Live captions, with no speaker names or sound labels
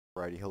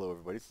Alrighty, hello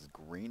everybody, this is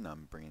Green.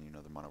 I'm bringing you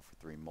another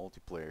MW3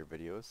 multiplayer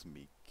video. It's going to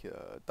be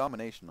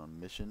Domination on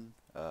Mission.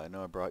 I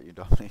know I brought you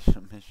Domination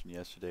on Mission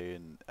yesterday,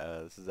 and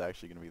this is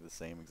actually going to be the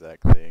same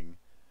exact thing.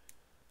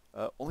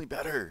 Only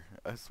better!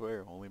 I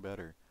swear, only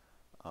better.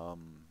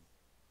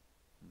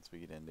 Once we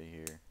get into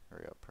here,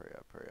 hurry up, hurry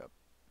up, hurry up.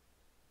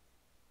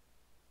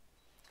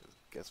 'Cause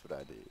guess what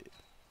I did?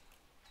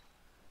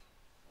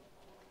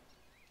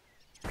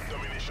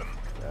 Domination.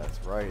 That's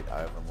right,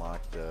 I've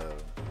unlocked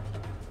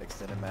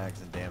extended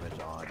mags and damage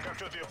on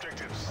Capture the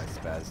objectives. my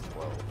Spaz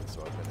 12,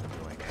 so I've been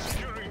enjoying that.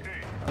 Securing A.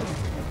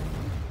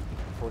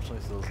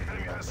 Unfortunately, still doesn't mean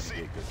I'm going to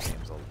get good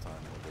games all the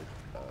time with it.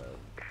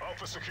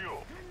 Alpha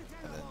secure.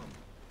 And then,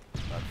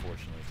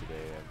 unfortunately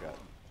today I've got,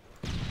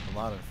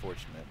 well, not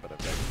unfortunate, but I've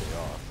got a day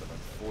off, but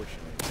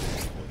unfortunate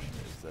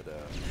is that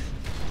I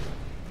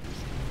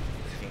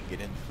can't get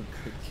into a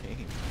good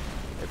game.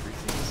 Every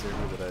single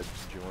server that I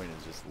join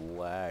is just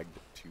lagged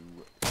to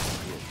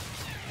shit,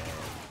 and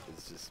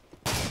it's just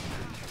pretty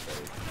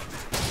pathetic.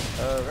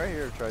 Right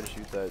here I tried to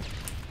shoot that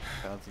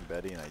bouncing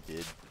Betty, and I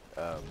did.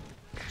 I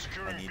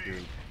need to,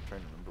 I'm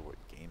trying to remember what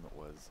game it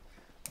was,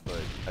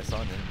 but I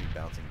saw an enemy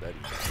bouncing Betty,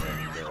 and I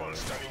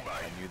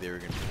knew they were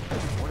going to be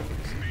one of them.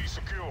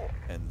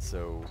 And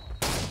so,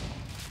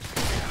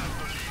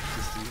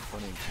 just to be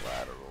funny and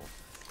collateral,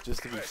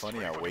 just to be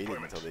funny, I waited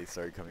until they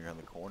started coming around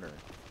the corner,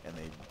 and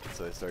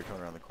so they started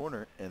coming around the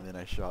corner, and then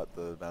I shot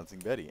the bouncing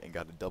Betty and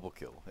got a double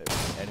kill. It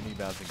was an enemy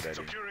bouncing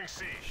Betty,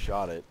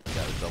 shot it,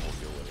 got a double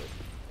kill with it.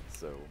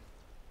 So,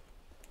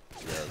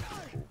 yeah, that was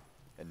pretty cool.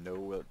 And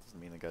no, it doesn't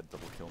mean I got a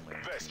double kill on my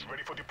own team.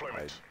 Ready for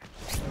deployment.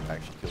 I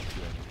actually killed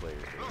 2 enemy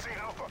players. Losing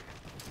Alpha.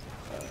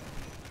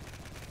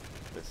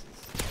 This is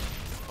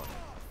funny.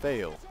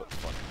 Fail, but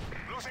funny.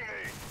 Losing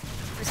A.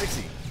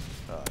 360!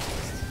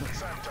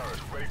 Sam turret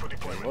ready for It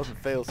deployment. wasn't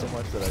fail so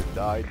much that I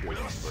died doing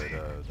it, but I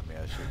mean,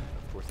 I should,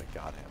 of course I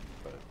got him,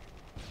 but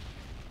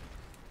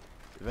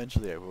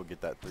eventually I will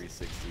get that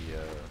 360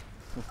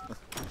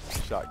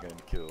 shotgun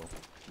kill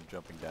from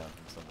jumping down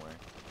from somewhere.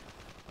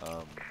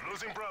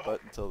 Losing Bravo.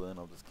 But until then,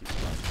 I'll just keep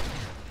trying.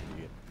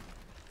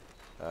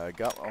 I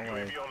got all my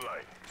UAV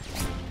online.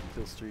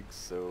 kill streaks,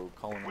 so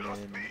calling them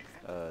in.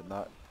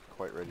 Not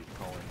quite ready to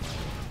call in my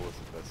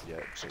explosive vest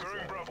yet.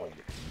 Securing Bravo.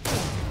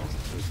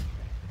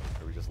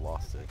 Or we just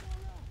lost it.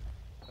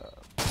 There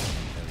we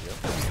go.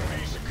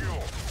 B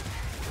secure.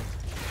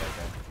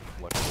 Okay.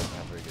 Luckily, I don't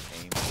have very good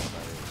aim, so he's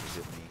not able to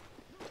hit me.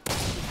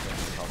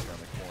 Just pop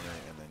around the corner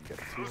and then get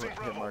 2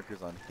 hit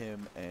markers on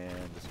him,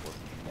 and this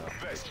wasn't enough.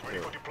 Vest ready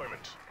for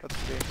deployment. That's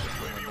okay.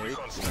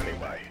 Standing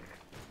by.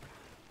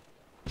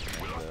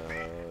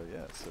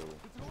 Yeah, so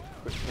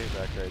quick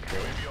payback right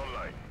there. UAV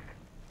online.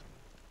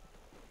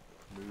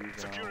 Move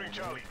Securing on.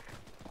 Charlie.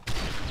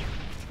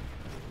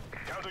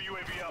 Counter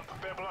UAV up.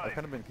 They're I've blind.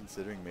 kind of been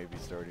considering maybe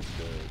starting to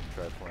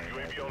try playing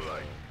UAV either,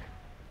 online.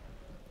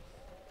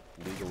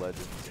 League of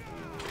Legends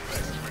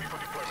Vest ready for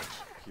deployment. or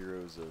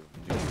Heroes of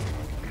Doom.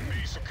 B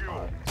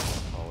secure.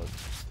 Call it.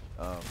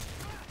 Or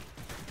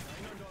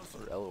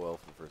LOL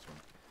for the first one.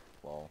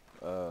 Lol.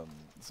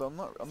 So I'm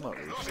not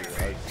really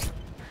sure.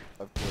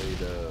 I've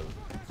played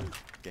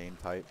game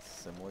types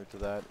similar to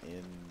that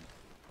in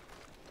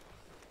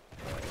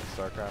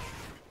StarCraft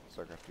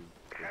 2,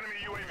 Enemy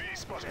UAV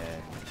spotted.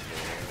 and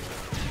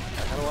I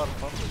had a lot of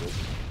fun with it.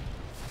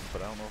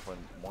 But I don't know if I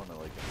want to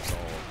like install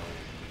a whole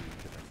new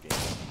different game to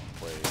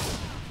play. But,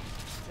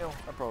 you know,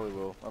 I probably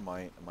will. I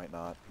might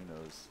not. Who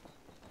knows?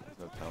 There's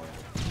no telling.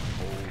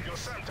 Your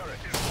SAM turret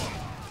is on.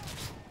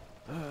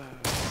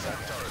 SAM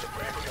turret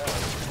ready for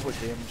deployment. What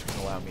damage can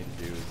allow me to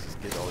do is just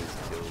get all these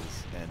kills,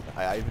 and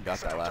I even got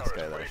that last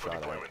guy that I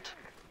shot at.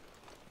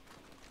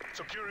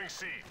 Securing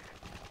C.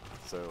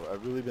 So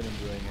I've really been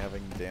enjoying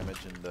having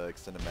damage and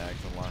extended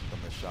mags unlocked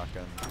on this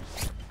shotgun.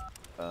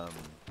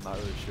 Not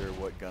really sure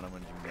what gun I'm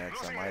going to do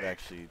next. I might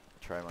actually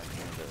try my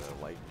hand at a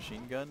light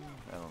machine gun.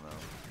 I don't know.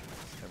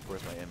 And of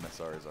course my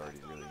MSR is already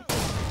really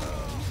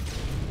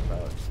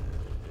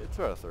it's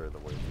about a third of the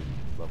way through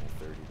level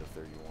 30 to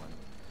 31.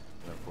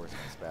 And of course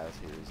my Spaz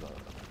here is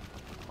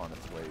on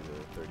its way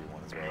to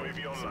 31 as well.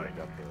 UAV So online. I've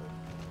got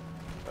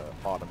the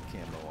autumn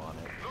camo on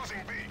it.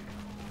 Losing B.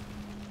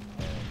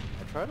 And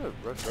I try to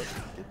rush up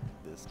and get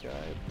this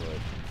guy, but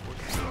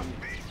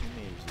unfortunately his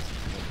teammate is just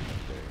smoking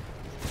up there.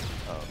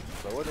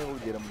 So I wasn't able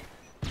to get him.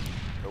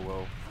 Oh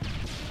well. I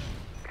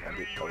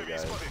Enemy get other UAV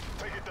guys. spotted.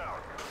 Take it down.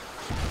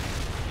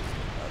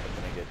 But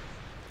then I get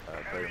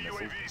better Enemy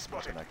UAV missiles.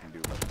 spotted. Nothing I can do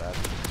about that.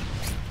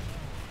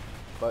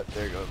 But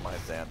there goes my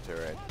SAM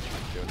turret.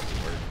 Doing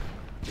some work.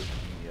 Getting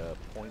me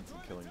points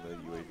and killing the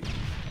UAV.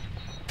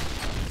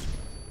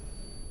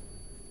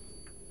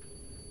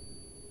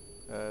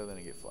 Then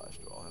I get flashed.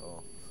 Oh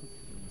hell.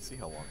 Let's see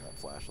how long that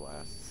flash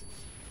lasts.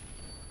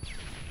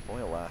 If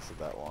only it lasted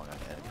that long on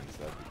enemies,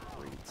 that'd be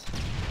great.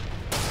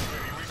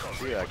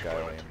 See that guy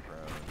laying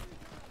prone.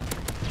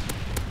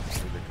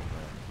 See they come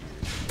around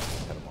here.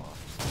 Cut him off.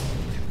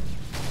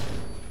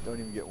 Don't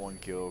even get one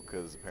kill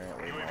because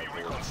apparently my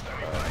bullets, I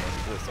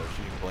was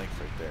shooting blanks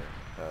right there.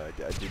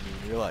 I didn't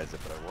even realize it,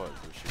 but I was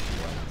shooting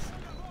blanks. And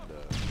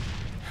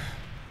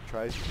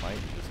tries, you might.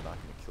 You're just not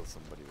going to kill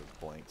somebody with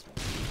blanks. So,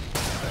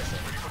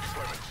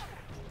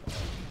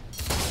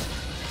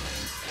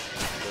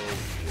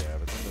 yeah,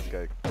 but then this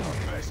guy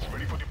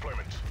ready for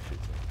deployment.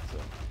 shoots him, so.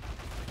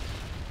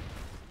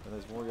 And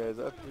there's more guys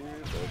up here,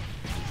 but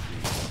we'll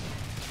see.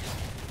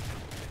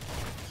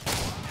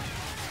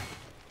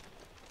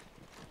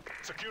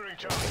 Securing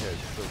Yeah, Charlie. that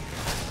guy's so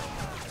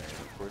and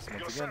of course,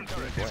 once again,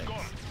 shooting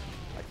blanks.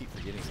 I keep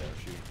forgetting that I'm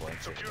shooting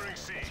blanks. Securing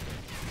C.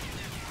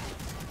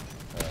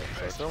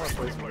 So I throw my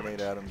poison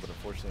grenade at him, but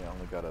unfortunately I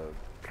only got a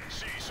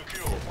C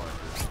secure. hit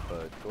marker.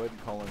 But go ahead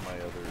and call in my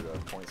other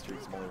point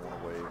streaks. I'm only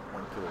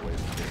one kill away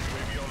from getting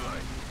UAV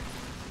online.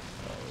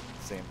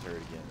 same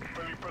turret again.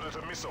 Friendly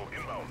Predator missile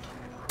inbound.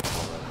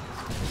 Alright.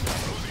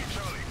 Losing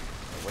Charlie.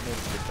 I wasn't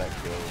able to get that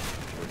kill.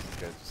 Of course, this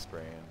guy's just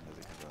spraying as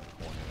he comes around the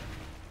corner.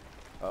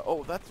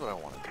 Oh, that's what I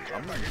want to do.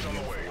 I'm going to use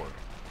M4.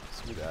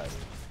 Screw that.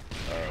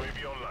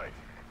 UAV online.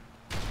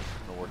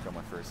 I'm going to work on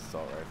my first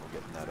assault rifle,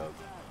 getting that up.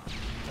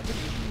 I've been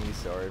using the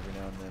ACR every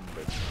now and then,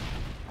 but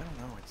I don't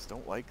know. I just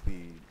don't like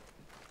the...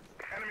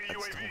 Enemy I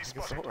just UAV don't like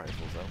spotted. assault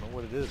rifles. I don't know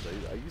what it is.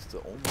 I used to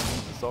only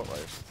use assault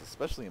rifles,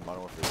 especially in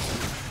Modern Warfare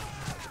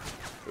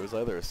 2. It was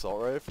either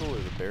assault rifle or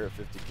the Barrett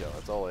 50 cal.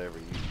 That's all I ever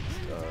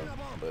used.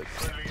 But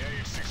Friendly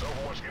AH-6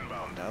 Overwatch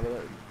inbound. now that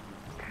I'm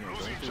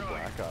going through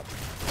Black Ops,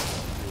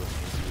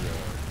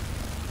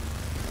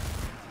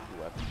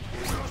 weapon.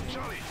 Lost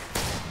Charlie.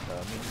 I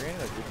mean,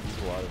 granted, I didn't use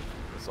a lot of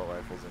assault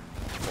rifles in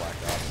Black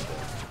Ops,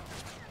 but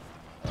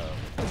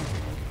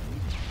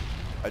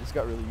I just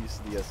got really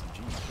used to the SMG.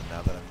 But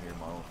now that I'm here in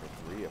Modern Warfare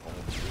 3, I've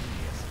only been using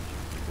the SMG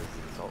because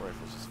the assault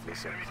rifles just feel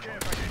so much fun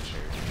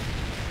compared.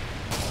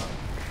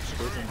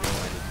 Prison Zone,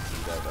 I didn't see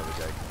that other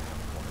guy coming on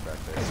the corner back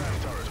there. SAM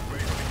turret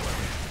ready for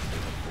deployment.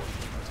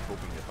 Unfortunately, I was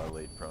hoping if I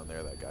laid prone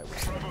there, that guy would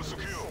Bravo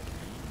secure.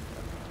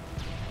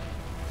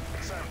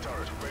 SAM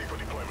turret ready for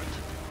deployment.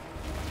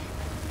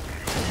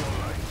 UAV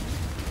online.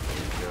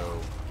 There we go.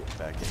 Get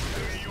back into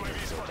this. Enemy UAV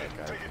So spotted. that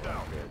guy Take it was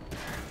down.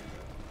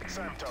 good.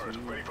 SAM turret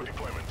ready for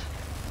deployment.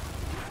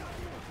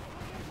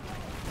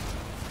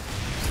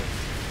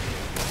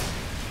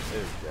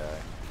 There's the guy.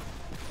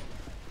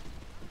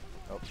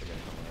 Oh, they're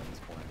gonna come around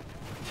this corner.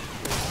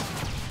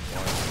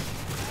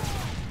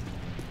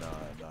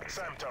 Nah.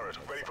 SAM turret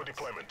ready for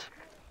deployment.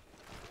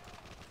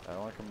 I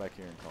don't want to come back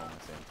here and call my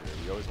SAM turret.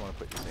 You always want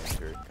to put your SAM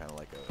turret in kind of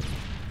like a...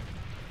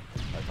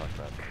 I talked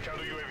about it.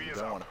 Counter UAV You is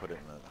don't up. want to put it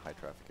in a high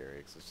traffic area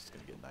because it's just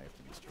going to get knifed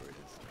and destroyed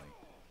instantly.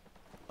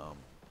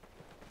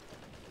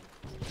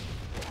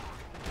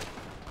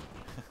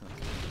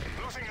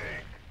 Losing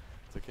A.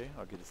 It's okay,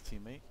 I'll get his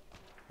teammate.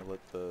 I'll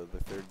let the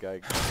third guy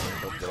go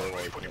up there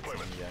while he can't see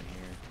me down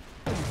here.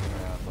 Turn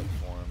around, look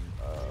for him.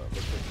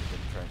 Looks like he's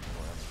going to try and come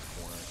around the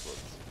corner, so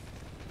let's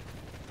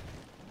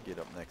get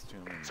up next to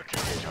him and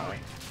Securing say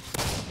Charlie. hi.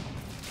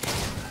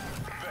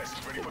 Vest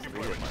ready Get for his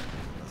video deployment. marker.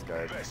 This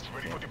guy Vest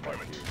ready for camping back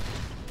deployment. here.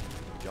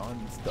 John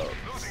Stubbs.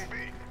 Losing B.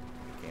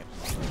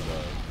 Camping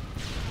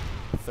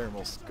with a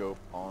thermal scope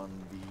on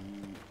the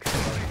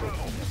 14,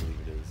 I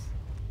believe it is.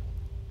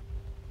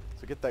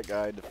 So get that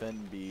guy,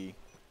 defend B,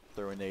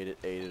 throw a nade at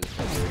A to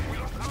defend it,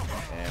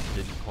 and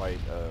didn't quite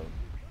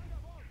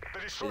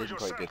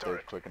get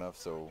there quick enough,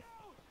 so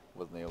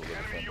wasn't able to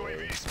Enemy defend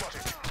UAV A.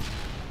 spotted.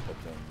 But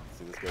then,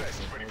 see this guy's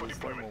Vest ready for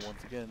thermal deployment.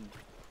 once again.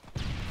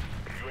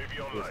 UAV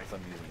Of course, online. since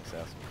I'm using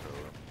Assassin Pro,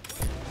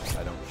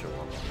 I don't show up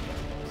on the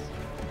thermals.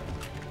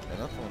 And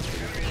that's one thing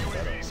that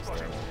I don't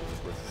understand. Of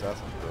course,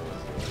 Assassin Pro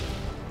is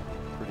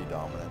pretty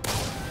dominant.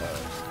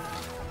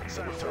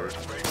 SAM turret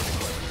ready for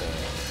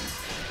deployment.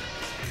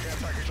 Care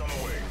package on the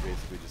way. You're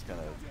basically just kind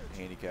of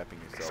handicapping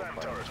yourself SAM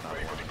by turret not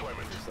ready for wanting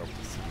deployment. yourself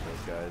to see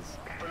those guys.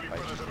 Friendly by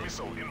Predator using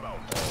missile the,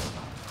 inbound.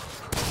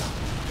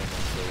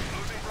 thermal scope.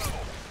 Losing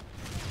Bravo.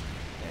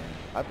 And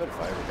I bet if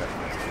I ever got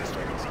used to this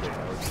thermal scope,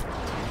 I would just get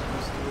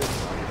used to it.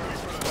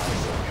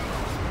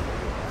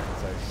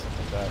 Something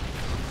like that.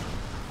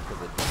 Because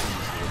I'd be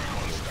used to it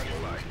on the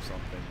floors or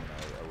something, and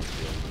I wouldn't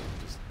be able to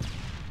just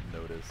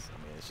notice. I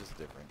mean, it's just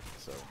different,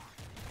 so.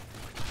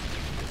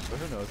 But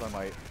who knows, I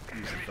might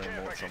use the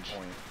thermal at some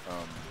point.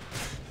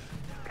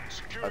 I've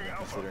Securing been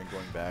Alpha. considering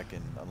going back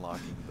and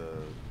unlocking the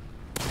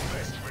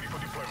Vest ready for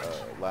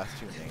deployment. last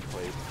two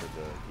nameplates for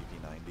the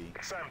PP90.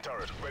 SAM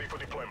turret ready for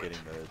deployment.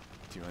 Getting the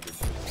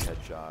 250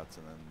 headshots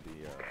and then the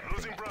I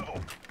Losing think Bravo.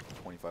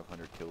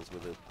 2,500 kills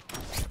with it.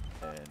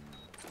 And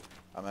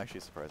I'm actually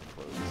surprisingly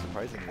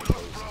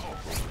close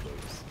to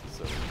those.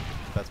 So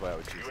that's why I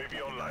would choose the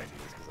UAV online.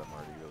 PP90 is because I'm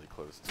already really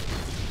close to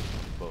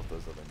both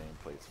those other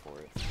nameplates for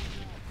it.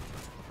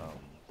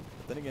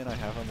 But then again, I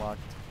have unlocked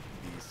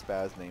the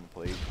Spaz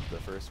nameplate, the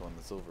first one,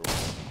 the silver one,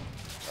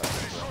 for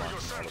unlocking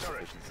all those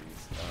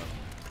efficiencies.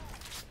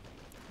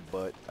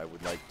 But I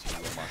would like to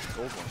unlock the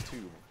gold one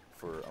too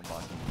for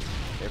unlocking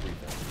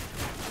everything,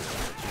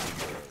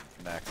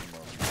 the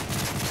maximum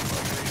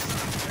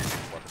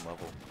weapon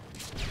level.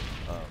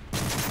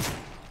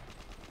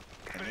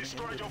 And then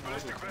destroyed your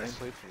ballistic vest.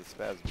 nameplate for the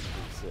Spaz would be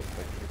pretty sick. If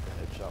I could get the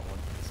headshot one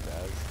for the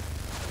Spaz,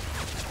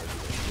 I'd be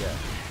like, yeah,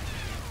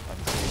 I'm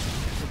safe.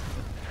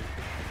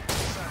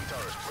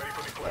 turret ready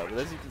for But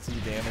deployment. as you can see,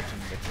 damage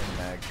and mixing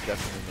mag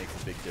definitely makes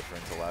a big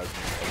difference. Allows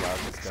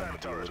this gun to be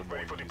a Turret little more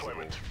ready for usable.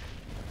 deployment.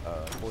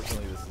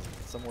 Unfortunately, this is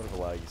somewhat of a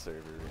laggy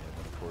server, and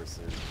of course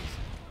there's just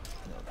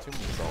too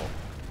many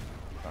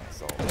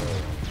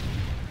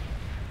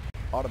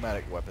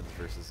automatic weapons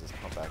versus this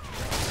pump action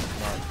round.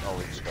 It's not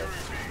always the best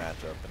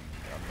matchup, and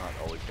I'm not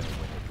always going to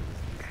win it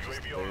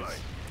because there's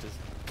just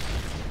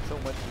so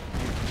much you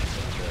can do.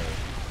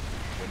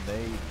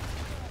 And,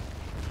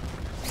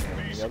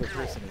 when the other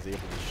person is able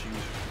to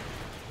shoot,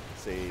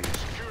 say,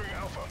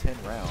 10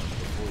 rounds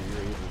before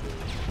you're able to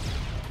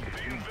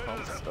between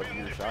pumps of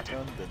your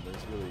shotgun, then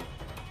there's really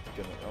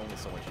only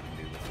so much you can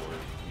do before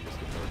you just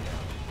get burned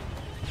down.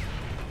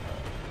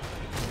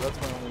 So that's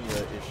my only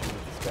issue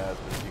with this guys,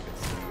 but as you can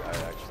see, I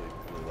actually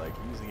really like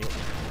using it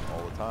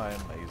all the time.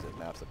 I use it in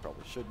maps I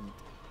probably shouldn't,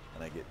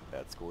 and I get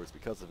bad scores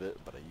because of it,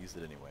 but I use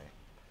it anyway.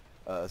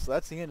 So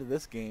that's the end of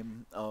this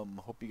game.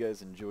 Hope you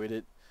guys enjoyed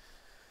it.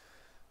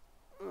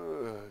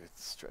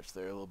 Stretch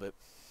there a little bit.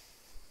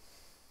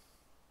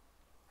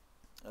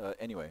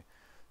 Anyway,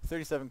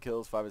 37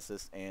 kills, 5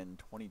 assists, and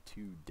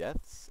 22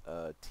 deaths.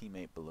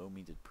 Teammate below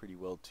me did pretty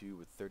well too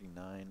with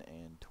 39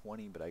 and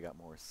 20, but I got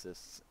more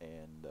assists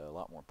and a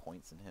lot more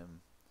points than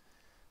him.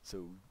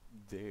 So,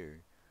 there.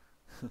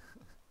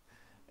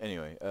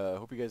 Anyway,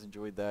 hope you guys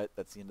enjoyed that.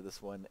 That's the end of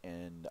this one,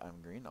 and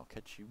I'm Green. I'll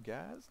catch you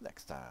guys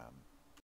next time.